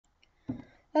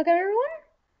Welcome everyone.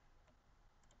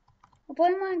 We're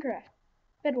playing Minecraft.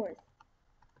 Bedwars.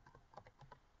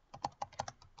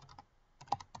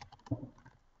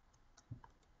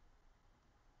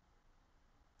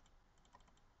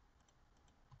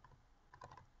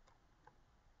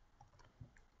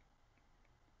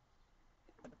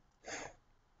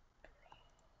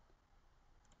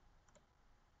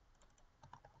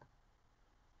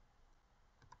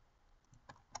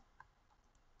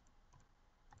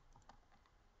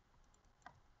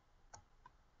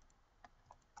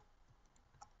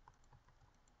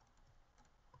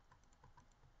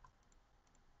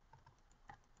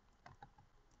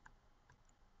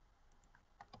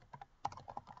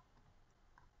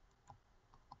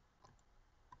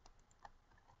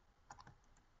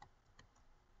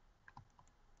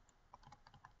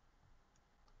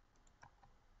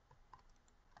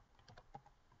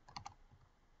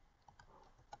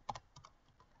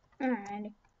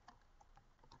 Alright.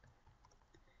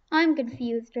 I'm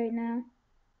confused right now.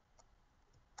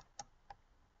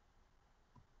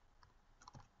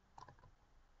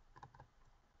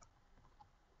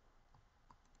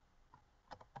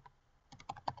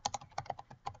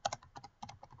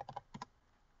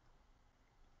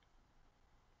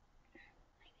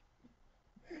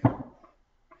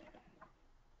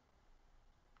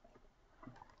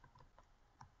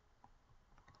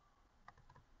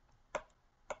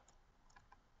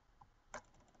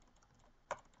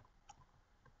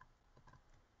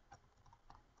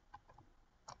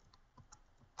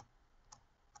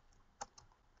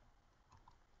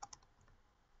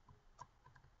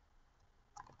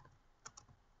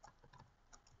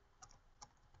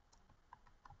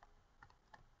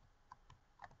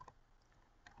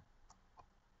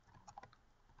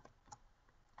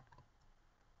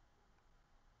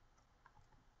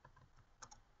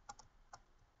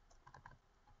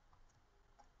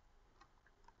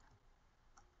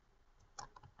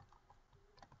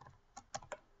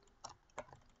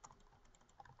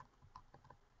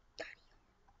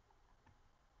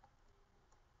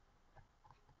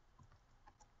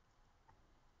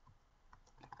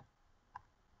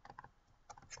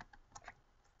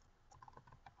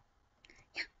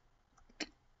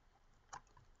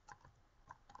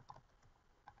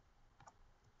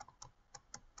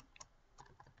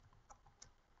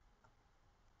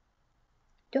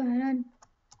 Dun,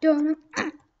 dun.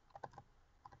 Did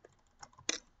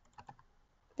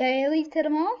I at least hit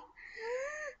them off?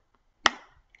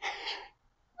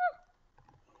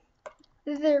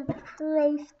 They're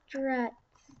pro strats.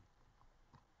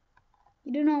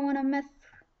 You do not want to mess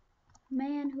with a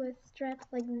man who has strats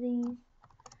like these.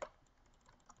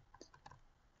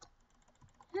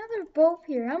 Now they're both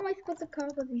here. How am I supposed to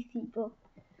combo these people?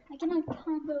 I cannot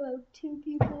combo out two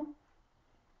people.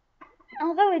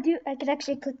 Although I could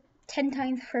actually click 10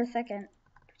 times per second,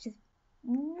 which is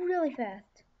really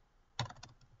fast.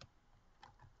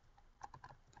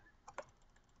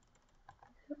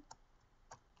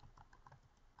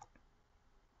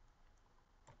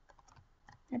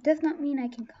 That does not mean I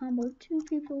can combo two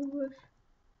people with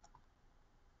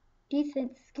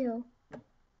decent skill. We're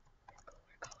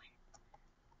going.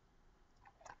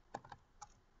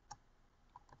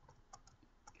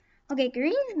 Okay,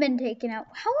 green's been taken out.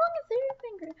 How long has there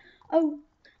been green? Oh.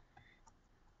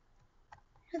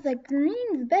 It's like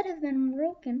green's bed has been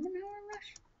broken. But now we're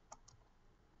rush.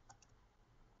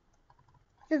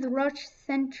 This is Rush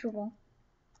Central.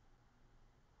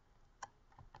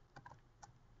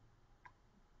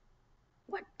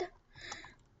 What the?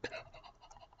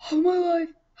 How my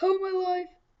life? How my life?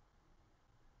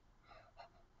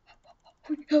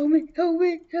 Help me! Help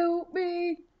me! Help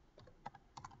me!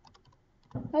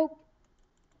 Oh,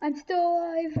 I'm still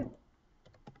alive.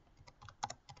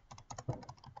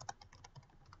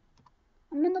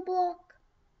 I'm in the block.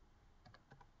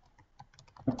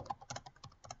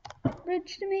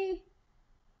 Bridge to me.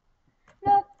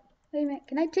 No. Wait a minute.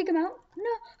 Can I take him out?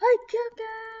 No. I can't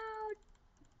out.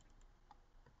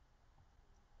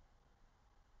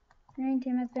 The enemy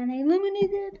team has been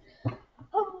eliminated.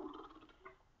 Oh.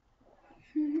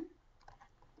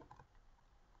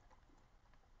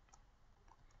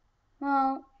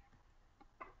 Well,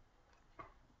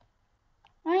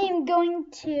 I am going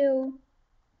to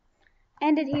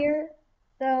end it here.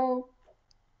 So,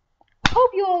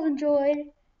 hope you all enjoyed.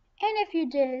 And if you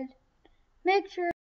did, make sure